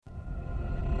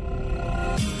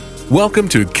Welcome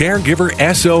to Caregiver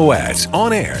SOS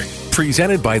On Air,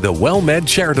 presented by the WellMed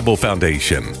Charitable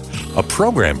Foundation, a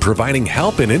program providing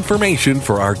help and information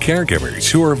for our caregivers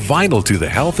who are vital to the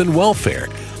health and welfare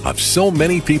of so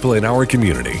many people in our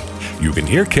community. You can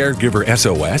hear Caregiver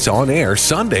SOS on air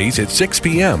Sundays at 6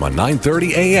 p.m. on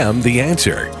 9:30 a.m. The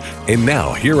Answer. And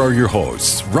now, here are your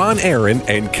hosts, Ron Aaron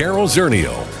and Carol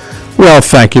Zernial. Well,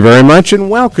 thank you very much, and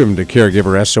welcome to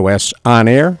Caregiver SOS On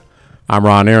Air. I'm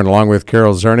Ron Aaron, along with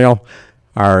Carol Zernial.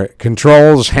 Our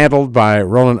controls handled by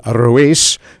Roland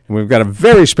Ruiz, and we've got a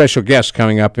very special guest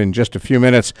coming up in just a few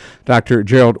minutes. Dr.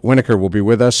 Gerald Winokur will be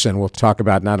with us, and we'll talk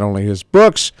about not only his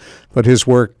books, but his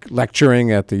work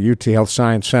lecturing at the UT Health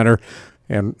Science Center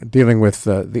and dealing with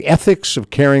the ethics of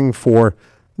caring for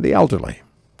the elderly.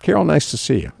 Carol, nice to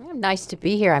see you. Nice to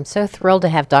be here. I'm so thrilled to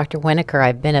have Dr. Winokur.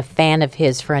 I've been a fan of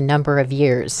his for a number of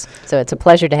years, so it's a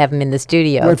pleasure to have him in the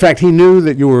studio. Well, in fact, he knew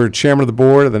that you were chairman of the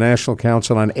board of the National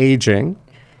Council on Aging.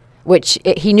 Which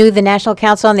he knew the National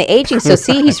Council on the Aging, so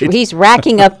see, he's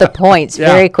racking up the points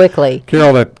very quickly.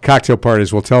 Carol, at cocktail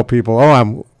parties, will tell people,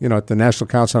 I'm at the National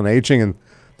Council on Aging, and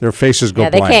their faces go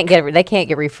blank. They can't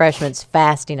get refreshments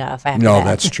fast enough after that. No,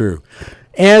 that's true.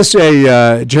 As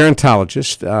a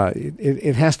gerontologist,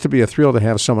 it has to be a thrill to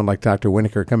have someone like Dr.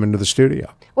 Winokur come into the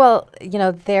studio. Well,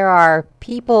 there are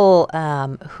people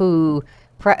who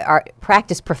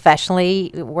practice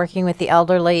professionally working with the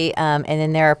elderly, and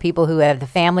then there are people who have the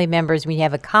family members. We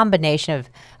have a combination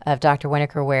of Dr.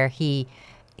 Winokur where he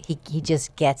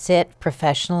just gets it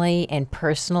professionally and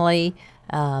personally.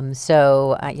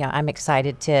 So I'm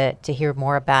excited to hear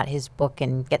more about his book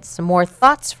and get some more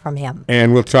thoughts from him.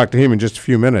 And we'll talk to him in just a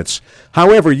few minutes.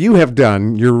 However, you have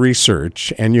done your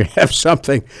research, and you have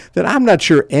something that I'm not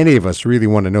sure any of us really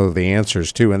want to know the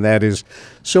answers to, and that is,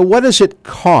 so what does it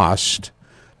cost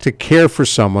to care for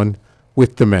someone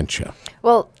with dementia?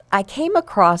 Well, I came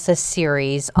across a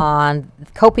series on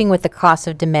coping with the cost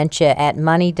of dementia at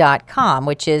money.com,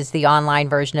 which is the online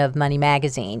version of Money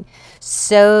Magazine.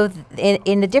 So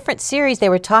in the different series, they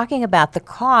were talking about the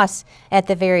costs at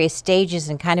the various stages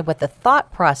and kind of what the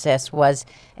thought process was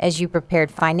as you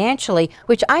prepared financially,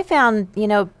 which I found,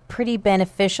 pretty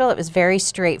beneficial. It was very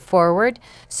straightforward.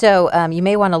 So you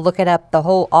may want to look it up,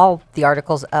 all the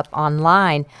articles up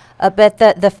online. But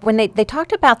when they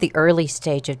talked about the early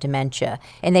stage of dementia,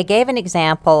 and they gave an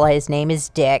example, his name is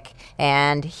Dick,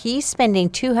 and he's spending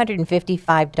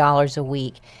 $255 a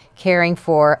week caring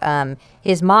for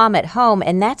his mom at home,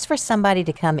 and that's for somebody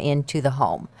to come into the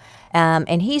home.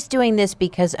 And he's doing this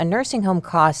because a nursing home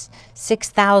costs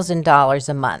 $6,000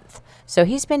 a month. So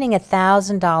he's spending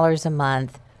 $1,000 a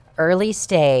month, early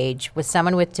stage, with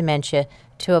someone with dementia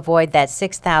to avoid that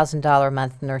 $6,000 a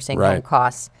month nursing home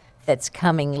costs that's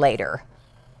coming later.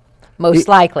 Most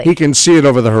likely. He can see it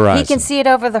over the horizon. He can see it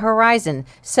over the horizon.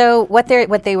 So what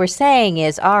they were saying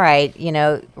is, all right,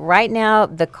 right now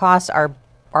the costs are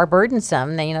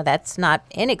burdensome. That's not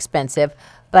inexpensive,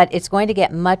 but it's going to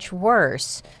get much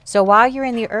worse. So while you're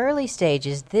in the early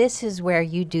stages, this is where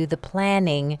you do the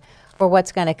planning for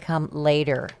what's going to come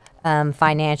later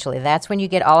financially. That's when you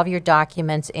get all of your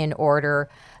documents in order.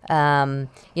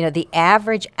 The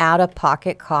average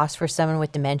out-of-pocket cost for someone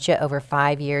with dementia over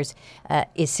 5 years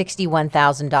is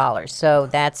 $61,000. So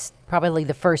that's probably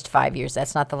the first 5 years.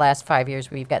 That's not the last 5 years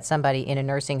where you've got somebody in a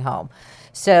nursing home.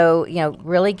 So,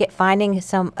 really finding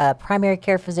some primary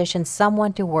care physician,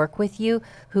 someone to work with you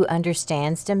who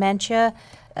understands dementia,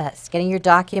 getting your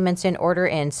documents in order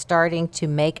and starting to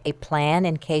make a plan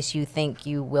in case you think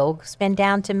you will spend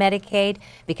down to Medicaid,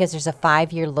 because there's a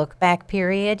 5-year look-back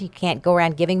period. You can't go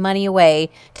around giving money away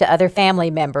to other family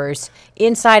members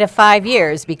inside of 5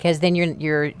 years, because then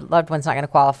your loved one's not going to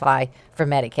qualify for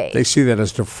Medicaid. They see that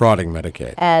as defrauding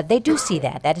Medicaid. They do see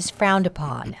that. That is frowned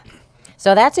upon.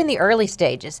 So that's in the early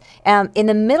stages. In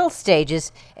the middle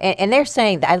stages, and they're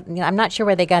saying, I'm not sure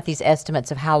where they got these estimates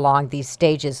of how long these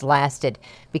stages lasted,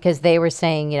 because they were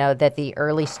saying, that the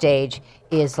early stage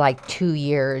is like 2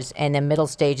 years and the middle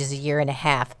stage is a year and a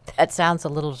half. That sounds a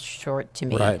little short to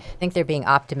me. Right. I think they're being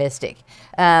optimistic.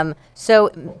 So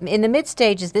in the mid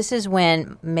stages, this is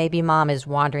when maybe mom is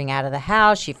wandering out of the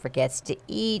house. She forgets to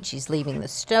eat. She's leaving the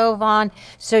stove on.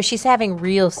 So she's having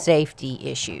real safety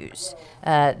issues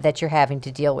that you're having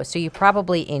to deal with. So you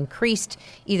probably increased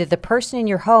either the person in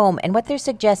your home, and what they're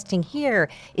suggesting here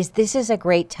is this is a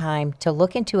great time to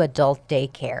look into adult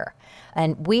daycare.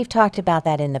 And we've talked about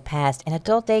that in the past. And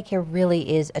adult daycare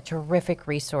really is a terrific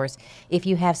resource if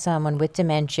you have someone with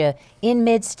dementia in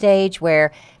mid-stage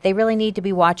where they really need to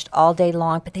be watched all day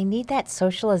long, but they need that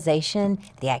socialization,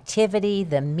 the activity,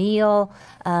 the meal,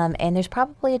 and there's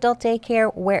probably adult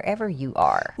daycare wherever you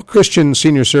are. Christian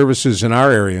Senior Services in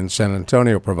our area in San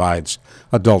Antonio provides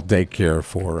adult daycare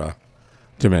for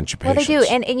dementia patients. Well, they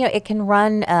do, and you know, it can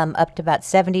run up to about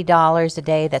 $70 a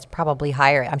day. That's probably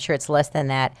higher. I'm sure it's less than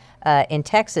that in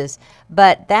Texas,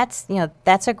 but that's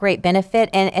a great benefit.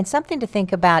 And something to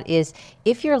think about is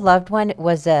if your loved one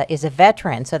is a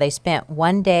veteran, so they spent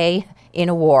one day in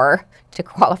a war to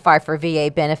qualify for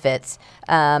VA benefits,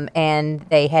 and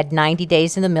they had 90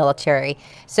 days in the military.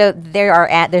 So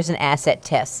there's an asset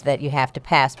test that you have to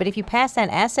pass. But if you pass that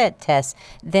asset test,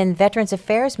 then Veterans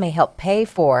Affairs may help pay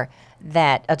for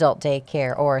that adult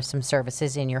daycare or some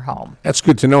services in your home. That's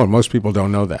good to know, and most people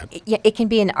don't know that. It can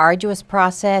be an arduous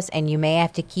process, and you may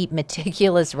have to keep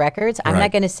meticulous records. I'm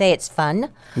not going to say it's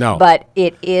fun, but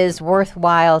it is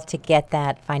worthwhile to get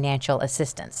that financial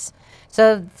assistance.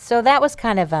 So that was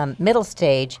kind of middle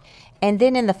stage. And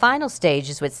then in the final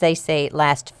stages, which they say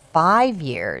last 5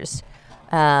 years,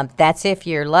 that's if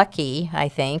you're lucky, I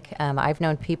think. I've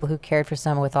known people who cared for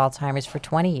someone with Alzheimer's for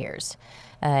 20 years.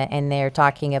 And they're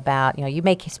talking about, you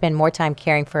may spend more time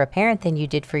caring for a parent than you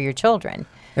did for your children.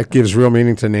 That gives real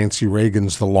meaning to Nancy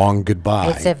Reagan's The Long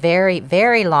Goodbye. It's a very,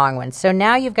 very long one. So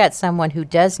now you've got someone who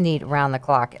does need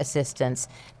round-the-clock assistance.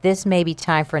 This may be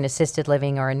time for an assisted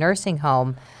living or a nursing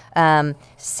home.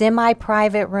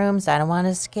 Semi-private rooms, I don't want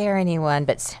to scare anyone,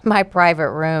 but semi-private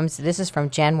rooms, this is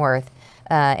from Genworth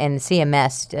and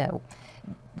CMS,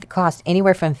 cost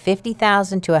anywhere from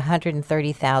 $50,000 to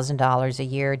 $130,000 a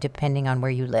year, depending on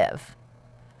where you live.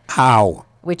 Ow.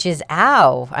 Which is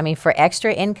ow. I mean, for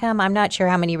extra income, I'm not sure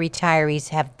how many retirees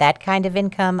have that kind of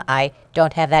income. I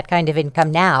don't have that kind of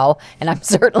income now, and I'm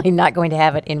certainly not going to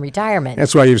have it in retirement.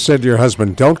 That's why you've said to your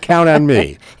husband, don't count on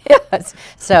me. Yes.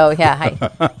 So,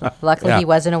 luckily he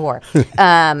was in a war.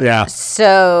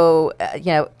 So,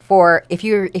 for if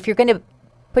you're going to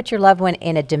put your loved one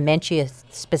in a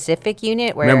dementia-specific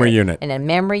unit, memory unit. In a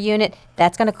memory unit,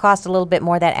 that's going to cost a little bit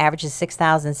more. That averages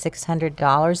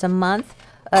 $6,600 a month.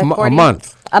 A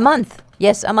month? A month.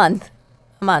 Yes, a month.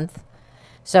 A month.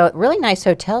 So really nice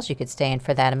hotels you could stay in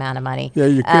for that amount of money. Yeah,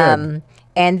 you could.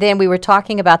 And then we were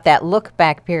talking about that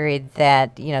look-back period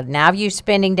that, now you're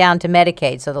spending down to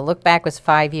Medicaid. So the look-back was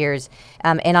 5 years.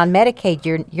 And on Medicaid,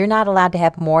 you're not allowed to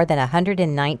have more than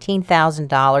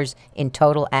 $119,000 in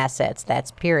total assets.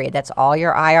 That's period. That's all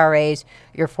your IRAs,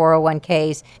 your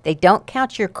 401ks. They don't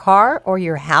count your car or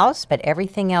your house, but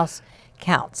everything else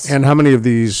counts. And how many of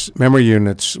these memory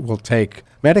units will take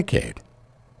Medicaid?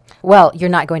 Well, you're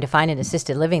not going to find an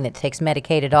assisted living that takes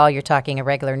Medicaid at all. You're talking a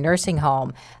regular nursing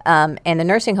home. And the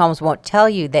nursing homes won't tell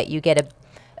you that you get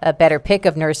a better pick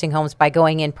of nursing homes by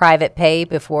going in private pay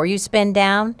before you spend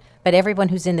down. But everyone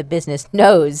who's in the business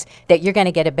knows that you're going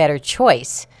to get a better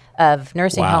choice of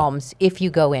nursing homes if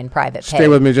you go in private pay. Stay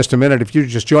with me just a minute. If you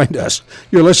just joined us,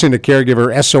 you're listening to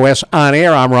Caregiver SOS On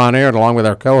Air. I'm Ron Aaron, along with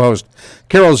our co-host,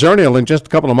 Carol Zernial. In just a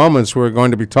couple of moments, we're going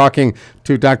to be talking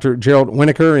to Dr. Gerald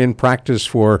Winokur, in practice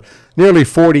for nearly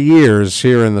 40 years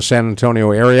here in the San Antonio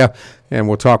area. And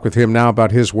we'll talk with him now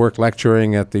about his work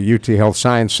lecturing at the UT Health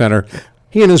Science Center.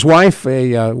 He and his wife,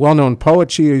 a well-known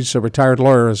poet, she's a retired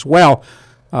lawyer as well,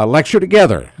 lecture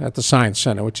together at the Science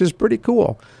Center, which is pretty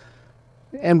cool.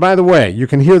 And by the way, you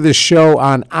can hear this show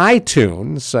on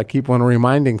iTunes. I keep on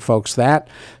reminding folks that.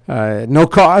 No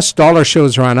cost. All our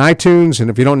shows are on iTunes. And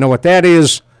if you don't know what that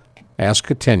is,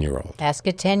 ask a 10-year-old. Ask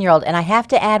a 10-year-old. And I have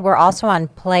to add, we're also on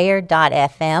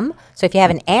player.fm. So if you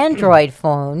have an Android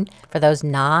phone, for those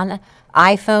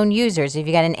non-iPhone users, if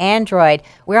you got an Android,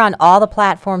 we're on all the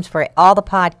platforms for all the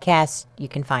podcasts. You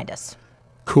can find us.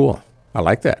 Cool. I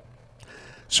like that.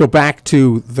 So back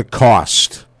to the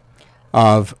cost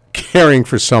of caring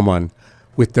for someone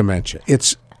with dementia.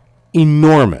 It's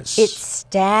enormous. It's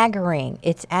staggering.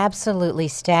 It's absolutely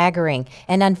staggering.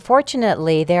 And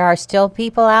unfortunately, there are still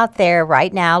people out there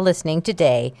right now listening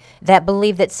today that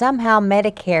believe that somehow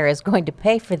Medicare is going to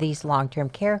pay for these long-term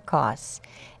care costs.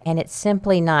 And it's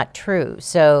simply not true.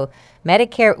 So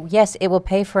Medicare, yes, it will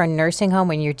pay for a nursing home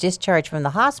when you're discharged from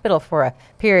the hospital for a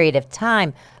period of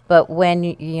time. But when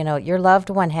your loved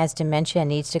one has dementia and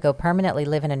needs to go permanently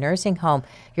live in a nursing home,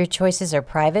 your choices are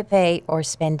private pay or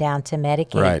spend down to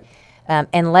Medicaid. Right.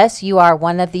 Unless you are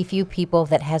one of the few people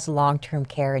that has long-term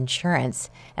care insurance,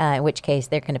 in which case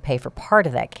they're going to pay for part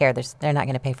of that care. They're not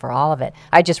going to pay for all of it.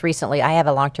 I have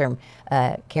a long-term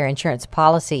care insurance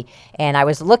policy, and I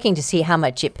was looking to see how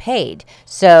much it paid.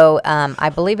 So I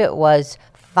believe it was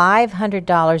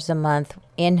 $500 a month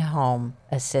in-home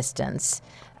assistance.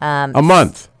 A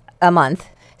month. A month.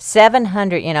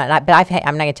 700, you know, but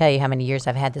I'm not going to tell you how many years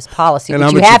I've had this policy. And But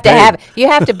how you much have you to paid. you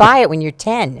have to buy it when you're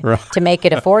 10 to make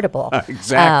it affordable.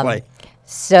 Exactly.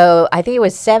 So I think it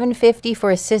was $750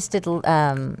 for assisted.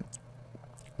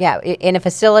 In a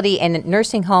facility, and a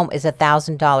nursing home is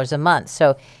 $1,000 a month.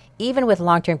 So even with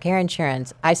long-term care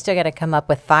insurance, I still got to come up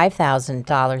with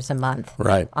 $5,000 a month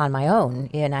Right. on my own,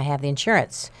 and I have the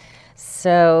insurance.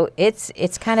 So it's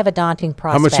kind of a daunting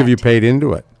prospect. How much have you paid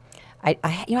into it? I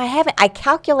haven't. I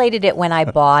calculated it when I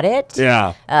bought it.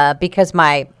 Yeah. Because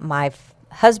my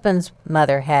husband's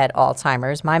mother had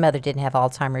Alzheimer's. My mother didn't have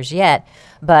Alzheimer's yet,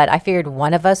 but I figured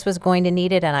one of us was going to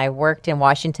need it, and I worked in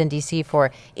Washington, D.C.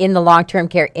 in the long-term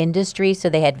care industry, so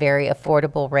they had very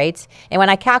affordable rates. And when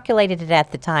I calculated it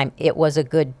at the time, it was a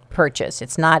good purchase.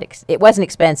 It wasn't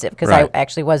expensive because Right. I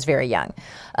actually was very young.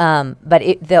 But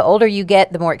the older you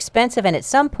get, the more expensive, and at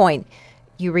some point,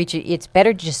 it's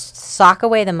better to just sock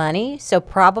away the money. So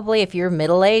probably if you're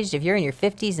middle-aged, if you're in your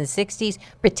 50s and 60s,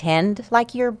 pretend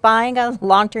like you're buying a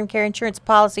long-term care insurance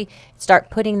policy.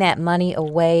 Start putting that money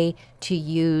away to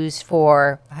use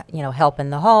for, help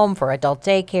in the home, for adult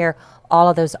daycare, all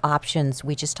of those options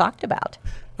we just talked about.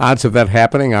 Odds of that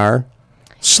happening are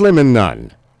slim and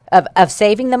none Of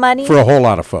saving the money? for a whole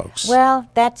lot of folks. Well,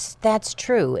 that's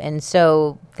true. And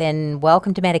so then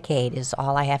welcome to Medicaid is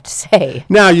all I have to say.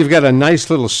 Now, you've got a nice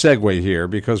little segue here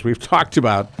because we've talked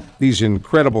about these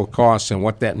incredible costs and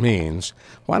what that means.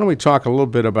 Why don't we talk a little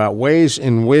bit about ways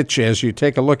in which, as you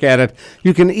take a look at it,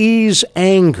 you can ease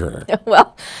anger?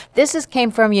 Well, this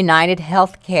came from United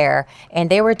Healthcare, and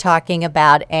they were talking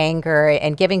about anger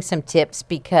and giving some tips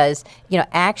because,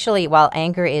 actually, while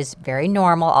anger is very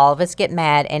normal, all of us get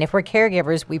mad, and if we're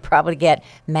caregivers, we probably get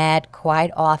mad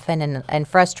quite often and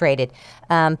frustrated.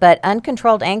 But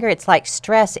uncontrolled anger, it's like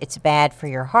stress. It's bad for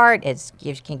your heart. It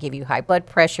can give you high blood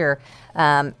pressure.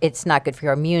 It's not good for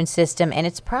your immune system, and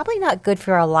it's probably not good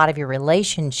for a lot of your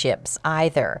relationships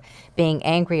either, being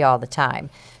angry all the time.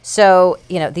 So,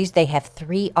 they have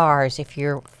 3 R's if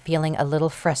you're feeling a little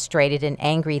frustrated and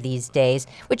angry these days,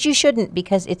 which you shouldn't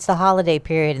because it's the holiday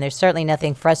period and there's certainly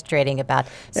nothing frustrating about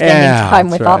spending time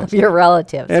that's with all right. of your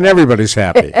relatives. And everybody's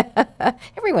happy.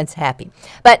 Everyone's happy.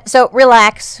 But so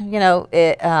relax,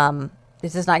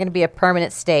 this is not going to be a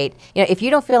permanent state. If you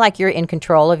don't feel like you're in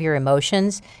control of your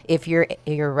emotions, if your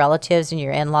relatives and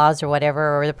your in-laws or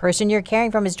whatever, or the person you're caring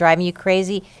from is driving you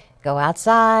crazy, go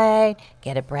outside,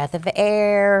 get a breath of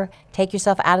air, take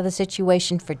yourself out of the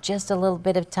situation for just a little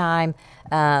bit of time.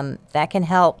 That can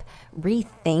help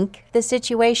rethink the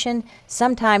situation.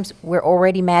 Sometimes we're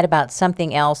already mad about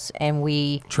something else and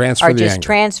we Transfer are the just anger.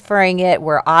 transferring it.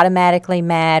 We're automatically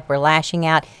mad. We're lashing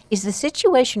out. Is the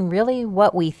situation really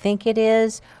what we think it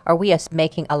is? Or are we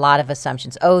making a lot of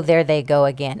assumptions? Oh, there they go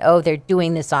again. Oh, they're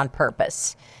doing this on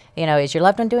purpose. Is your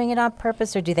loved one doing it on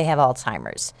purpose or do they have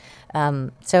Alzheimer's?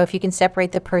 So if you can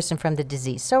separate the person from the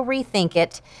disease. So rethink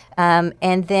it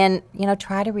and then,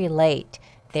 try to relate.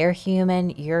 They're human,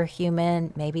 you're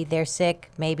human, maybe they're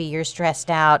sick, maybe you're stressed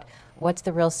out. What's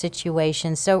the real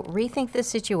situation? So rethink the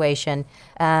situation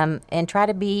and try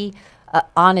to be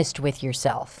honest with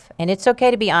yourself. And it's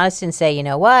okay to be honest and say, you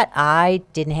know what, I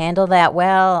didn't handle that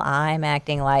well. I'm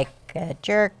acting like a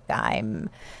jerk. I'm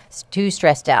too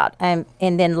stressed out. And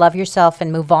then love yourself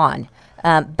and move on.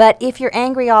 But if you're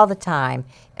angry all the time,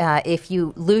 if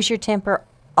you lose your temper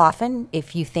often,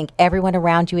 if you think everyone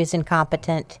around you is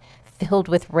incompetent, filled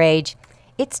with rage,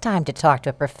 it's time to talk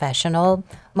to a professional,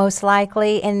 most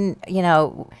likely. And,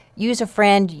 use a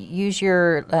friend, use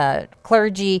your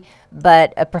clergy,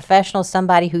 but a professional,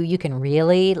 somebody who you can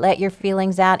really let your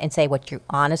feelings out and say what you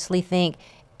honestly think,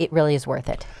 it really is worth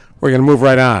it. We're going to move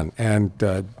right on. And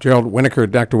Gerald Winokur,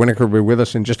 Dr. Winokur will be with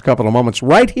us in just a couple of moments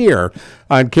right here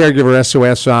on Caregiver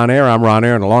SOS On Air. I'm Ron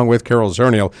Aaron along with Carol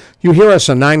Zernial. You hear us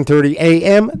at 9:30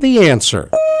 a.m., The Answer.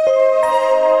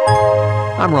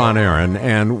 I'm Ron Aaron,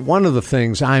 and one of the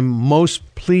things I'm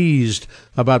most pleased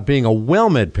about being a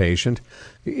WellMed patient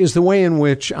is the way in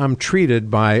which I'm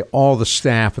treated by all the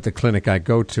staff at the clinic I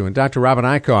go to. And Dr. Robin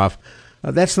Eichhoff,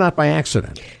 that's not by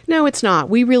accident. No, it's not.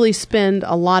 We really spend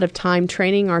a lot of time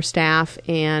training our staff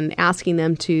and asking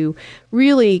them to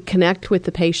really connect with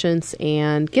the patients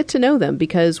and get to know them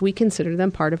because we consider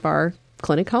them part of our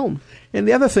clinic home. And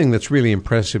the other thing that's really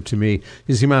impressive to me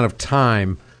is the amount of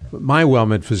time my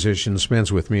WellMed physician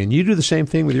spends with me, and you do the same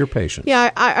thing with your patients.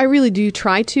 Yeah, I really do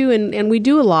try to, and we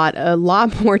do a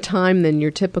lot more time than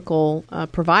your typical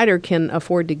provider can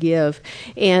afford to give.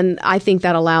 And I think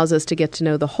that allows us to get to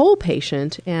know the whole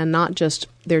patient and not just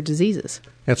their diseases.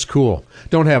 That's cool.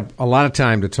 Don't have a lot of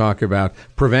time to talk about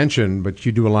prevention, but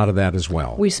you do a lot of that as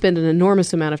well. We spend an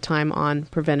enormous amount of time on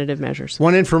preventative measures.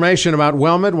 Want information about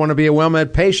WellMed? Want to be a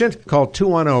WellMed patient? Call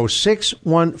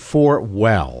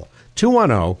 210-614-WELL.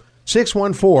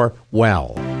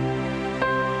 210-614-WELL.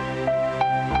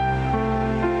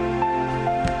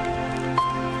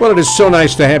 Well, it is so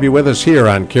nice to have you with us here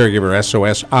on Caregiver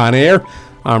SOS On Air.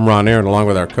 I'm Ron Aaron, along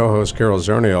with our co-host Carol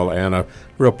Zernial, and a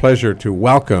real pleasure to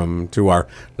welcome to our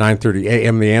 9:30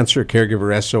 a.m. The Answer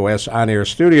Caregiver SOS On Air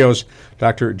studios,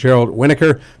 Dr. Gerald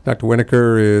Winokur. Dr.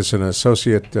 Winokur is an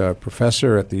associate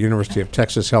professor at the University of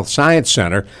Texas Health Science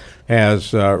Center,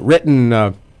 has written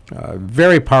a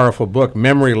very powerful book,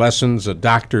 Memory Lessons, A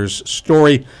Doctor's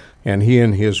Story, and he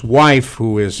and his wife,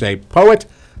 who is a poet,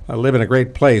 live in a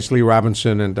great place. Lee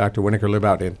Robinson and Dr. Winokur live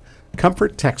out in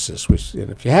Comfort, Texas. And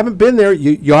if you haven't been there,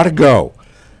 you ought to go.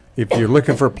 If you're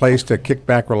looking for a place to kick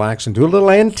back, relax, and do a little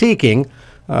antiquing,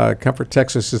 Comfort,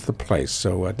 Texas is the place.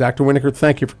 So, Dr. Winokur,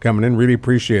 thank you for coming in. Really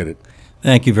appreciate it.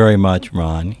 Thank you very much,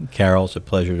 Ron. Carol, it's a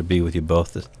pleasure to be with you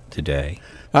both today.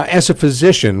 As a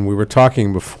physician, we were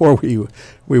talking before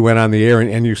we went on the air,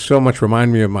 and you so much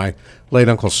remind me of my late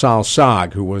Uncle Sal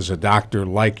Sog, who was a doctor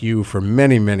like you for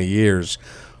many, many years,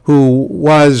 who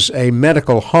was a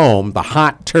medical home, the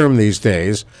hot term these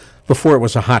days, before it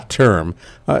was a hot term.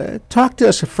 Talk to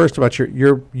us first about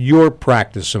your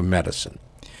practice of medicine.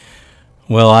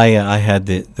 Well, I had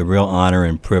the real honor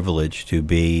and privilege to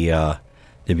be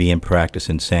in practice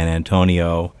in San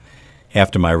Antonio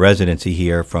after my residency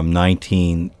here from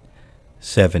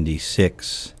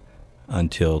 1976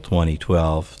 until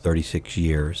 2012, 36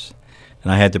 years.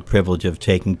 And I had the privilege of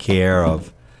taking care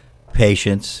of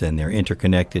patients and their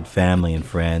interconnected family and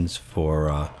friends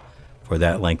for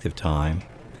that length of time.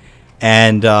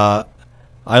 And I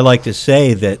like to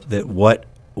say that what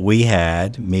we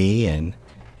had, me and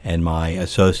my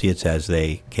associates as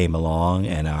they came along,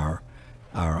 and our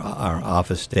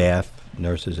office staff,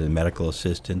 nurses and medical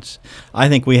assistants, I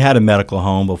think we had a medical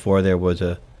home before there was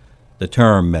the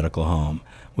term medical home.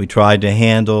 We tried to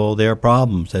handle their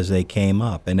problems as they came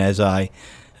up. And as I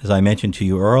mentioned to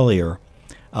you earlier,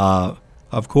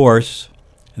 of course,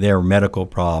 their medical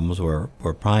problems were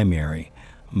primary,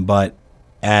 but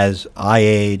as I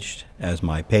aged, as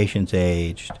my patients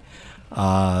aged,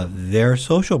 their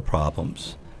social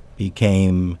problems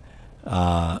became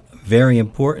very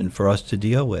important for us to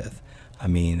deal with. I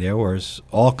mean, there was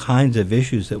all kinds of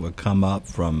issues that would come up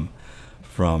from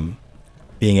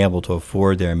being able to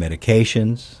afford their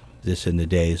medications, this in the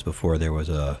days before there was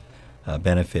a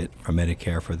benefit from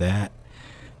Medicare for that,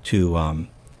 to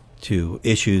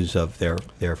issues of their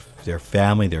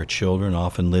family, their children,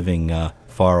 often living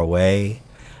far away.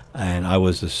 And I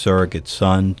was the surrogate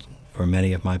son for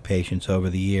many of my patients over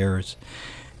the years.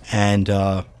 And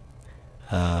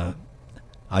I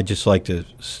just like to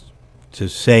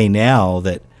say now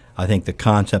that I think the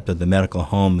concept of the medical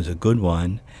home is a good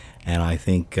one, and I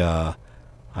think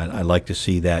I'd like to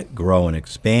see that grow and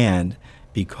expand,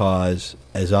 because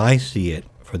as I see it,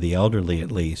 for the elderly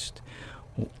at least,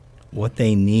 what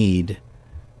they need,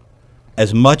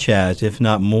 as much as, if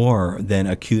not more than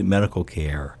acute medical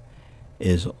care,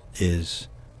 is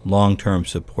long-term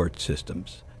support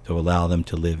systems to allow them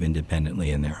to live independently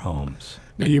in their homes.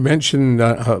 Now, you mentioned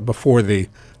before the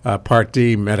Part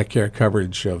D Medicare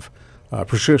coverage of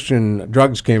prescription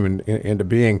drugs came into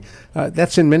being.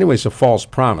 That's in many ways a false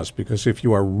promise, because if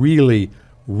you are really,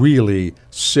 really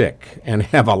sick and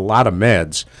have a lot of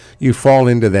meds, you fall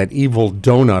into that evil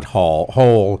donut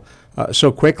hole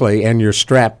so quickly, and you're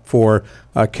strapped for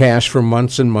cash for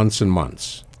months and months and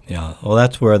months. Yeah, well,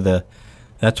 that's where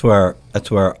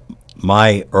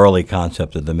my early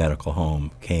concept of the medical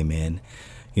home came in.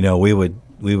 You know, we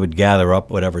would gather up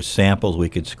whatever samples we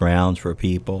could scrounge for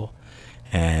people,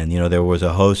 and there was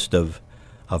a host of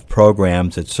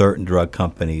programs that certain drug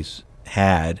companies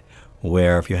had,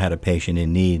 where if you had a patient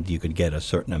in need, you could get a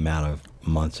certain amount of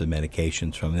months of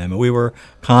medications from them. And we were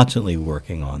constantly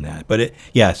working on that. But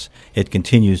it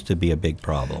continues to be a big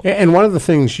problem. And one of the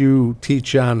things you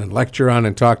teach on and lecture on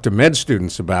and talk to med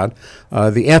students about,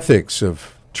 the ethics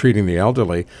of treating the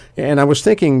elderly. And I was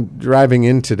thinking, driving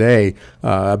in today,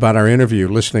 about our interview,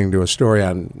 listening to a story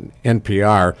on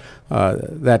NPR,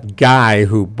 that guy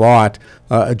who bought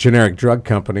a generic drug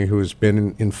company who's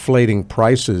been inflating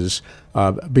prices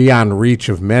beyond reach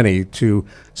of many to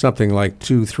something like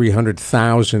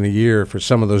 $200,000-$300,000 a year for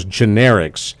some of those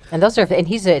generics. And it's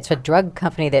a drug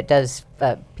company that does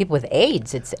people with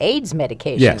AIDS. It's AIDS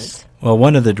medications. Yes. Well,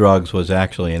 one of the drugs was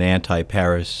actually an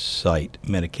anti-parasite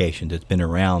medication that's been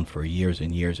around for years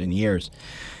and years and years.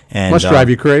 And must drive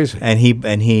you crazy. And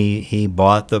he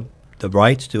bought the the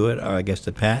rights to it, or I guess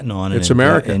the patent on it. It's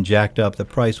America. And jacked up the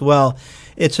price. Well,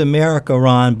 it's America,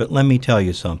 Ron, but let me tell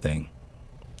you something.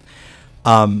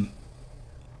 For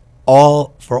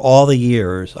all the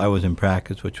years I was in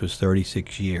practice, which was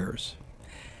 36 years,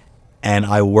 and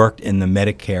I worked in the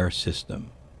Medicare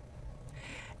system,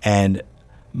 and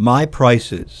my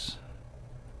prices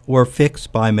were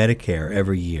fixed by Medicare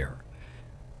every year.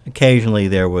 Occasionally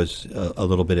there was a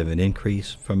little bit of an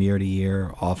increase from year to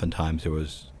year. Oftentimes there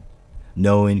was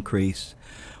no increase.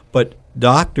 But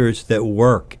doctors that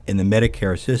work in the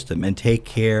Medicare system and take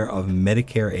care of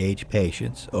Medicare-age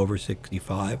patients over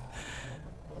 65,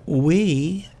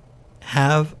 we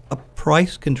have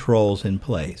price controls in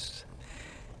place.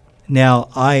 Now,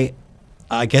 I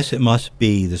guess it must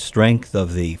be the strength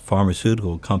of the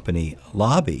pharmaceutical company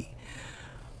lobby,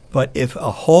 but if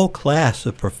a whole class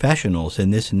of professionals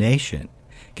in this nation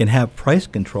can have price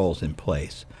controls in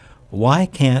place, why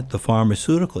can't the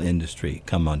pharmaceutical industry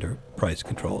come under price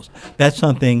controls? That's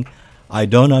something I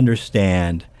don't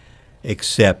understand,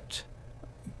 except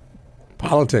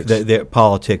Politics. Their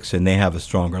politics, and they have a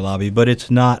stronger lobby, but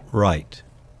it's not right.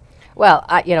 Well,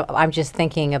 I'm just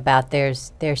thinking about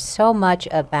there's so much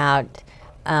about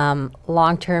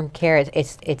long-term care.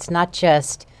 It's not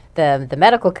just the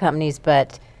medical companies,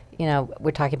 but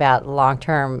we're talking about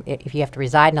long-term. If you have to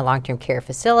reside in a long-term care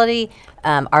facility,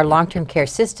 our long-term care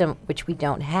system, which we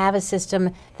don't have a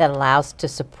system that allows to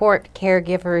support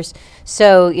caregivers.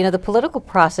 So the political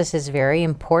process is very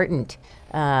important.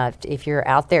 If you're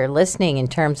out there listening, in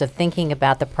terms of thinking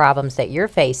about the problems that you're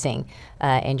facing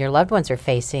and your loved ones are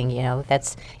facing,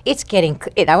 it's getting.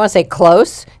 I want to say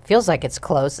close. Feels like it's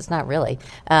close. It's not really,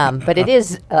 but it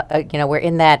is. We're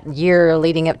in that year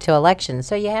leading up to elections,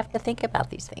 so you have to think about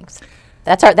these things.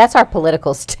 That's our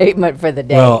political statement for the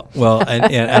day. Well,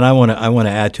 and I want to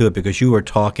add to it, because you were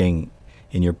talking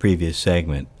in your previous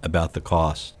segment about the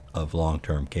cost of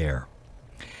long-term care,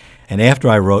 and after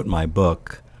I wrote my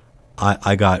book,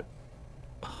 I got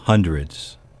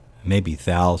hundreds, maybe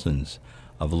thousands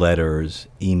of letters,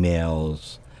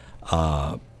 emails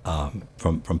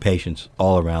from patients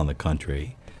all around the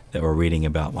country that were reading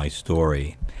about my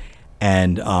story.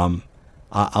 And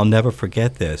I'll never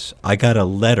forget this. I got a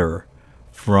letter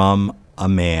from a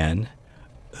man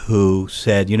who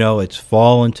said, it's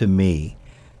fallen to me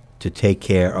to take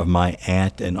care of my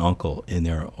aunt and uncle in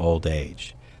their old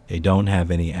age. They don't have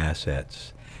any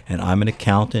assets. And I'm an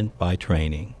accountant by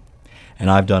training, and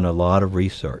I've done a lot of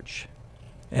research.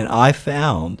 And I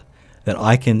found that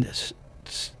I can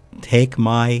take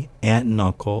my aunt and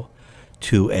uncle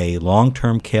to a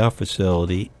long-term care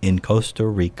facility in Costa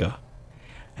Rica,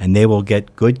 and they will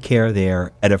get good care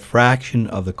there at a fraction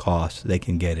of the cost they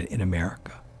can get it in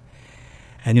America.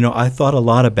 And, I thought a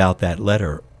lot about that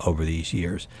letter over these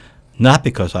years, not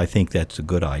because I think that's a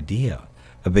good idea,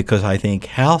 but because I think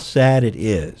how sad it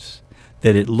is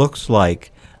that it looks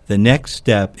like the next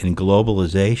step in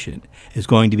globalization is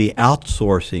going to be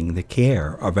outsourcing the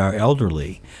care of our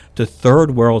elderly to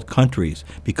third world countries,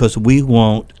 because we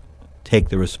won't take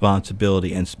the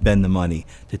responsibility and spend the money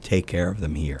to take care of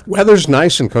them here. Weather's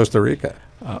nice in Costa Rica.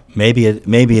 Maybe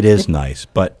it is nice,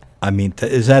 but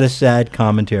is that a sad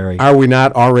commentary? Are we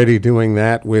not already doing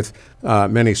that with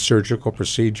many surgical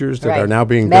procedures that are now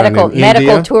being done in India?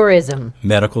 Medical tourism.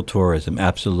 Medical tourism,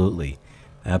 absolutely.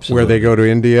 Absolutely. Where they go to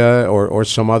India or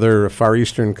some other Far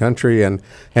Eastern country and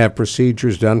have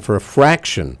procedures done for a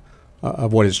fraction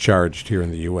of what is charged here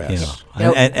in the U.S.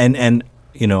 And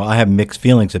I have mixed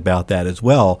feelings about that as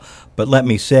well. But let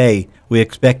me say, we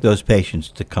expect those patients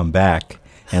to come back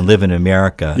and live in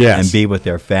America and be with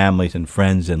their families and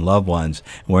friends and loved ones.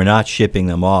 We're not shipping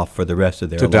them off for the rest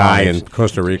of their lives. To die in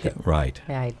Costa Rica. Right.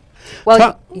 Right.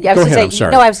 Well, I was going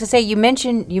to say you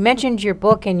mentioned your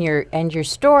book and your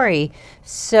story.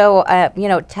 So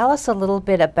tell us a little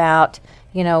bit about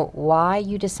why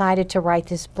you decided to write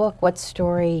this book. What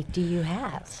story do you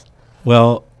have?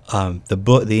 Well,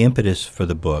 the impetus for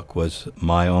the book was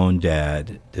my own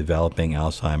dad developing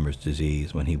Alzheimer's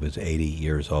disease when he was 80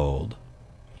 years old,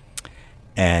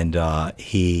 and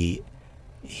he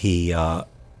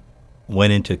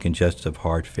went into congestive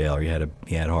heart failure.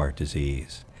 He had heart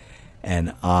disease.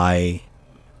 And I,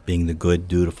 being the good,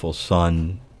 dutiful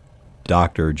son,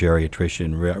 doctor,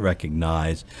 geriatrician,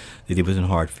 recognized that he was in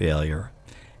heart failure.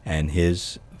 And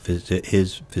his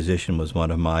physician was one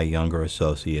of my younger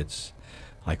associates.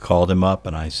 I called him up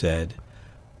and I said,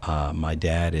 my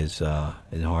dad is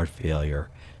in heart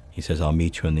failure. He says, I'll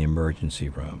meet you in the emergency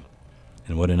room.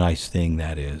 And what a nice thing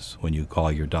that is when you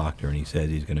call your doctor and he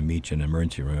says he's going to meet you in the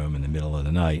emergency room in the middle of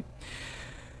the night.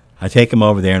 I take him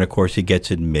over there, and of course he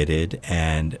gets admitted,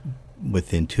 and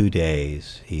within 2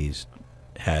 days,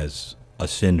 has a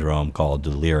syndrome called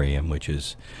delirium,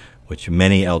 which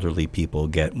many elderly people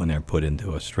get when they're put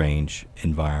into a strange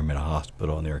environment, a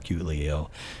hospital, and they're acutely ill.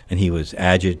 And he was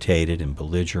agitated and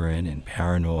belligerent and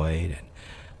paranoid,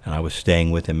 and I was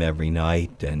staying with him every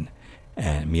night, and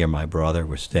me and my brother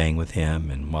were staying with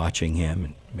him and watching him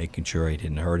and making sure he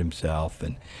didn't hurt himself.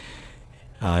 And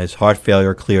his heart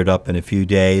failure cleared up in a few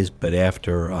days, but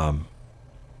after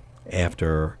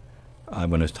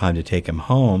when it was time to take him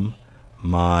home,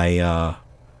 my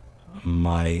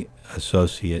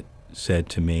associate said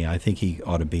to me, I think he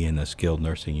ought to be in a skilled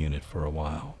nursing unit for a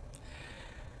while.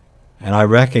 And I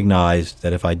recognized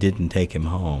that if I didn't take him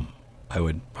home, I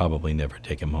would probably never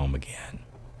take him home again.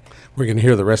 We're going to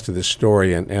hear the rest of this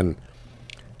story and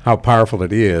how powerful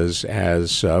it is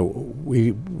as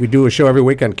we do a show every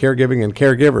week on caregiving and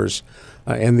caregivers,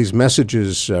 and these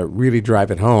messages really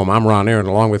drive it home. I'm Ron Aaron,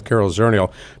 along with Carol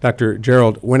Zernial. Dr.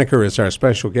 Gerald Winokur is our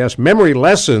special guest. Memory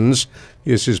Lessons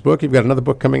is his book. You've got another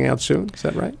book coming out soon, is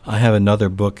that right? I have another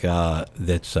book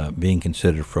that's being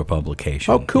considered for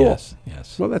publication. Oh, cool.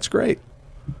 Yes. Well, that's great.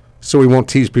 So we won't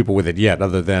tease people with it yet,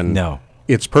 other than No.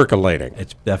 It's percolating.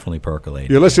 It's definitely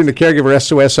percolating. You're listening to Caregiver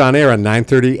SOS on air on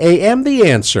 9:30 a.m. The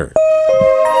Answer.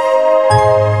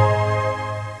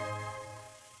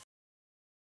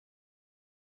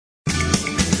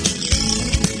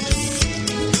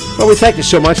 Well, we thank you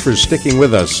so much for sticking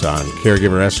with us on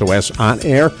Caregiver SOS on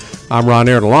air. I'm Ron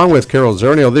Aaron, along with Carol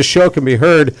Zernial. This show can be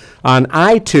heard on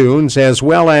iTunes as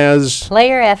well as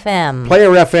Player FM.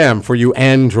 Player FM for you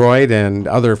Android and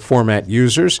other format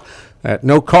users. At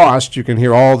no cost, you can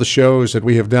hear all the shows that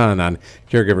we have done on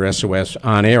Caregiver SOS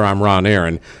on air. I'm Ron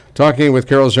Aaron, talking with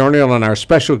Carol Zernial and our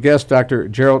special guest, Dr.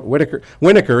 Gerald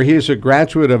Winokur. He is a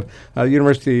graduate of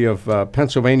University of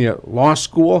Pennsylvania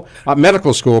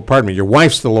Medical School. Pardon me. Your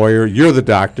wife's the lawyer. You're the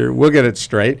doctor. We'll get it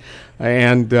straight.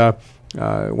 And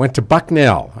went to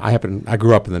Bucknell. I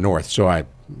grew up in the north, so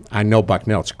I know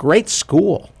Bucknell. It's a great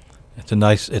school. It's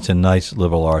a nice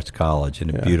liberal arts college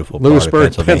in a beautiful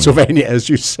Lewisburg, part of Pennsylvania, as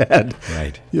you said.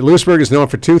 Right. Lewisburg is known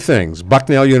for two things: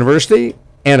 Bucknell University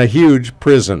and a huge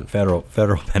prison. Federal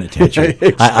penitentiary.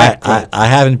 Exactly. I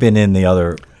haven't been in the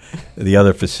other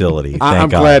facility. I'm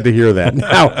Thank God. glad to hear that.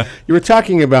 Now, you were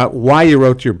talking about why you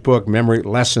wrote your book, Memory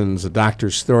Lessons: A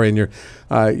Doctor's Story, and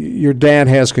your dad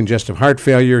has congestive heart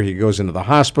failure. He goes into the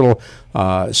hospital,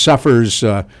 suffers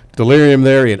delirium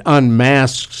there. It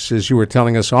unmasks, as you were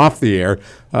telling us off the air,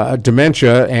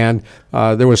 dementia, and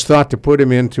there was thought to put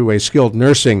him into a skilled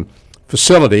nursing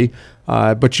facility,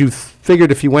 but you figured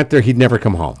if he went there, he'd never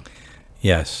come home.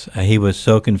 Yes, he was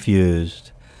so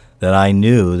confused that I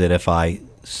knew that if I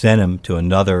sent him to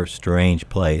another strange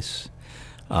place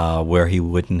where he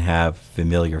wouldn't have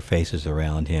familiar faces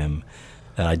around him,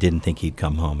 that I didn't think he'd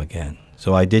come home again.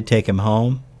 So I did take him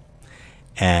home,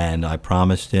 and I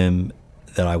promised him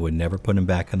that I would never put him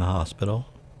back in the hospital.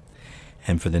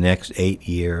 And for the next 8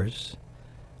 years,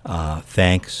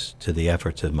 thanks to the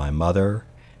efforts of my mother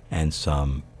and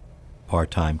some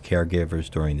part-time caregivers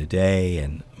during the day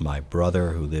and my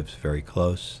brother, who lives very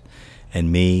close,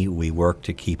 and me, we worked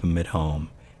to keep him at home,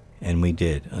 and we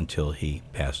did until he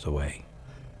passed away.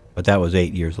 But that was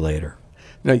 8 years later.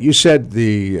 Now, you said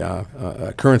the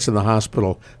occurrence in the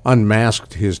hospital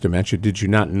unmasked his dementia. Did you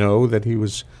not know that he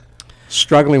was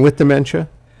struggling with dementia?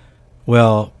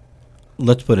 Well,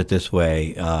 let's put it this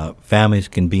way. Families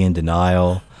can be in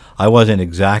denial. I wasn't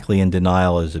exactly in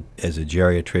denial as a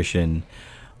geriatrician,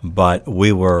 but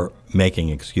we were making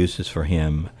excuses for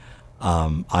him.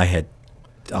 I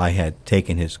had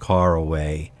taken his car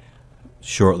away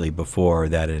shortly before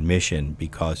that admission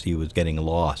because he was getting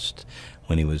lost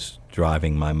when he was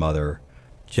driving my mother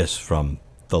just from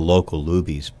the local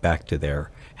Luby's back to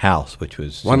their house, which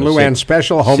was one Luann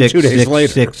special, home 2 days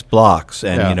later. 6 blocks.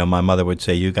 And, Yeah. my mother would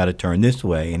say, you got to turn this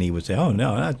way. And he would say, oh,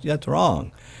 no, that's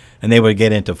wrong. And they would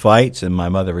get into fights, and my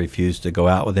mother refused to go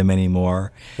out with him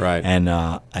anymore. Right. And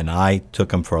I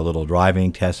took him for a little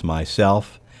driving test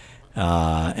myself.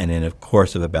 And in a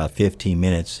course of about 15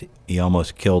 minutes, he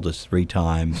almost killed us 3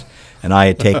 times. And I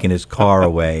had taken his car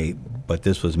away, but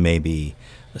this was maybe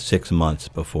 6 months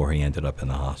before he ended up in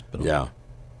the hospital. Yeah.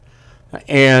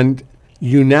 And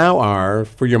you now are,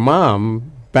 for your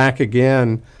mom, back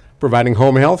again providing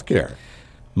home health care.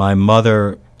 My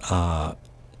mother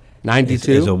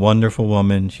 92? is a wonderful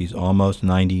woman. She's almost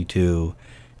 92.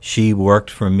 She worked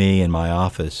for me in my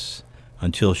office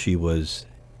until she was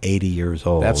 80 years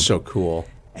old. That's so cool.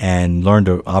 And learned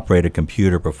to operate a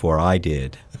computer before I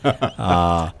did.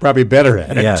 Probably better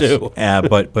at it, Yes, too.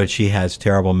 but she has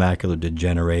terrible macular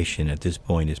degeneration. At this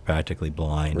point, is practically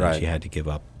blind. Right. And she had to give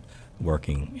up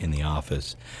working in the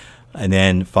office. And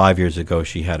then 5 years ago,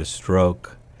 she had a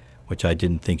stroke, which I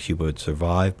didn't think she would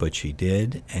survive, but she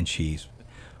did, and she's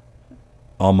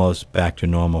almost back to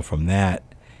normal from that,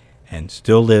 and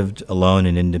still lived alone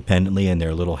and independently in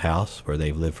their little house where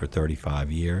they've lived for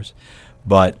 35 years.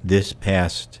 But this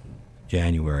past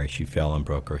January, she fell and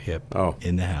broke her hip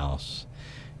in the house.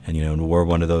 And, wore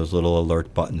one of those little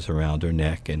alert buttons around her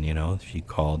neck. And, she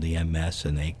called the EMS,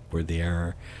 and they were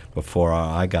there before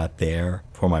I got there,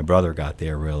 before my brother got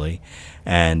there, really.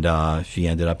 And she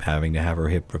ended up having to have her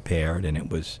hip repaired. And it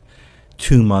was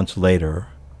 2 months later,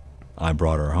 I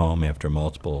brought her home after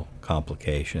multiple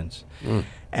complications.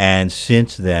 And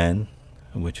since then,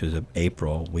 which was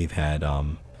April, we've had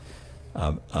a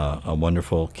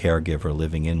wonderful caregiver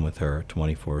living in with her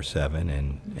 24/7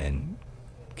 and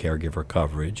caregiver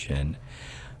coverage. And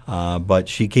but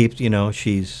she keeps,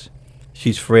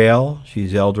 she's frail,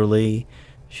 she's elderly,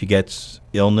 she gets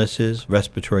illnesses,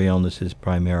 respiratory illnesses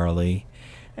primarily.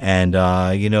 And,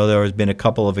 there has been a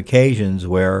couple of occasions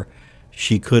where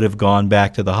she could have gone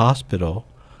back to the hospital,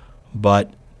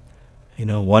 but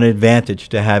one advantage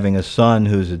to having a son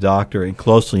who's a doctor and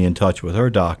closely in touch with her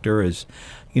doctor is,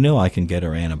 I can get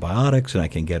her antibiotics and I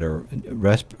can get her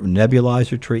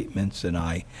nebulizer treatments, and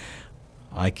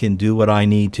I can do what I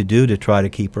need to do to try to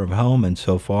keep her home, and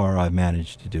so far I've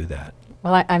managed to do that.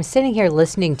 Well, I'm sitting here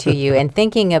listening to you and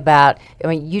thinking about,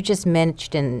 you just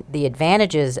mentioned the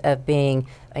advantages of being,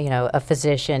 a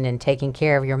physician and taking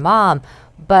care of your mom.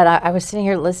 But I was sitting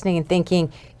here listening and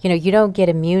thinking, you don't get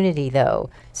immunity,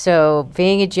 though. So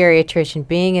being a geriatrician,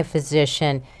 being a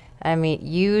physician,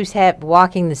 you have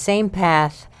walking the same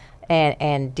path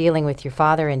and dealing with your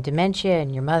father and dementia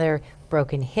and your mother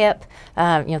broken hip.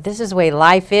 This is the way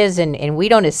life is, and we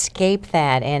don't escape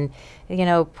that. And,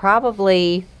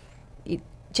 probably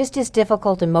just as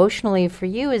difficult emotionally for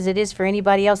you as it is for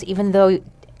anybody else, even though,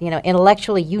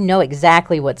 intellectually you know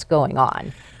exactly what's going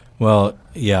on. Well,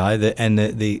 yeah,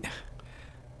 the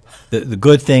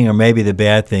good thing, or maybe the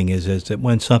bad thing, is that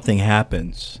when something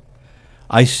happens,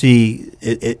 I see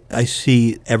it. I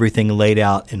see everything laid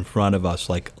out in front of us,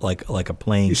 like a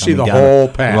plane. You see the down whole a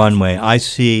path. runway. I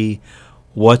see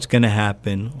what's going to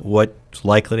happen, what's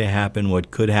likely to happen, what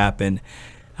could happen.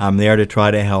 I'm there to try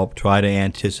to help, try to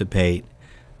anticipate.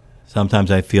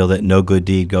 Sometimes I feel that no good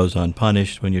deed goes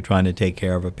unpunished when you're trying to take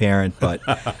care of a parent, but,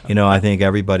 I think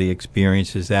everybody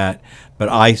experiences that. But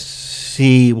I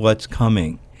see what's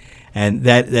coming, and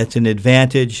that's an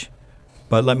advantage,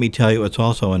 but let me tell you, it's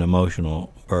also an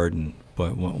emotional burden,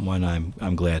 but one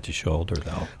I'm glad to shoulder,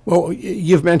 though. Well,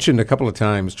 you've mentioned a couple of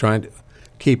times trying to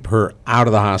keep her out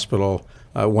of the hospital,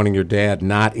 wanting your dad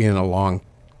not in a long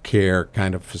care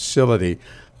kind of facility.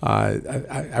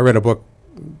 I read a book,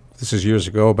 this is years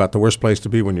ago, about the worst place to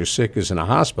be when you're sick is in a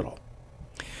hospital.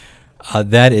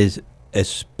 That is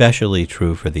especially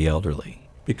true for the elderly.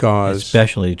 Because?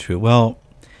 Especially true. Well,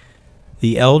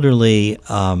 the elderly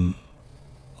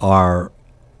are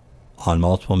on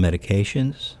multiple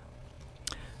medications.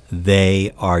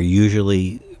 They are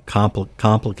usually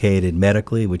complicated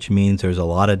medically, which means there's a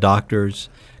lot of doctors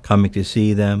coming to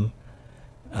see them.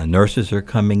 Nurses are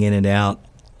coming in and out.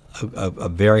 A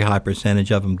very high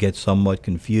percentage of them get somewhat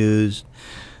confused.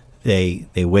 They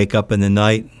wake up in the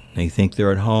night, they think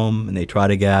they're at home, and they try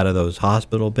to get out of those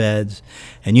hospital beds.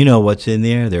 And you know what's in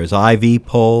there. There's IV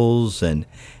poles and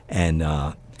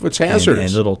What's hazardous?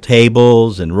 And little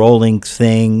tables and rolling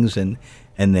things, and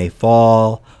they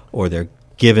fall, or they're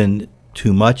given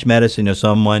too much medicine.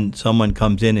 Someone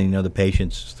comes in and the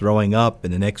patient's throwing up,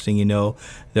 and the next thing you know,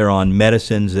 they're on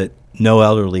medicines that no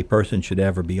elderly person should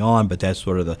ever be on, but that's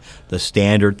sort of the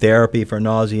standard therapy for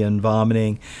nausea and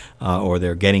vomiting, or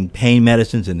they're getting pain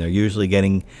medicines, and they're usually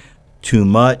getting too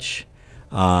much,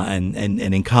 and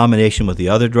in combination with the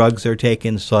other drugs they're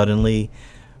taking, suddenly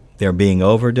they're being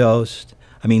overdosed.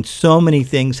 So many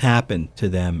things happen to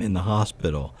them in the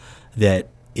hospital that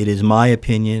it is my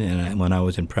opinion, and when I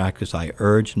was in practice, I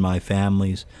urged my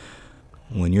families,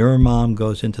 when your mom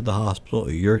goes into the hospital,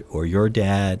 or your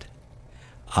dad,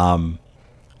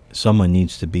 someone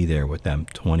needs to be there with them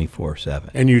 24/7.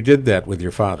 And you did that with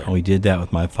your father. We did that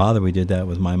with my father. We did that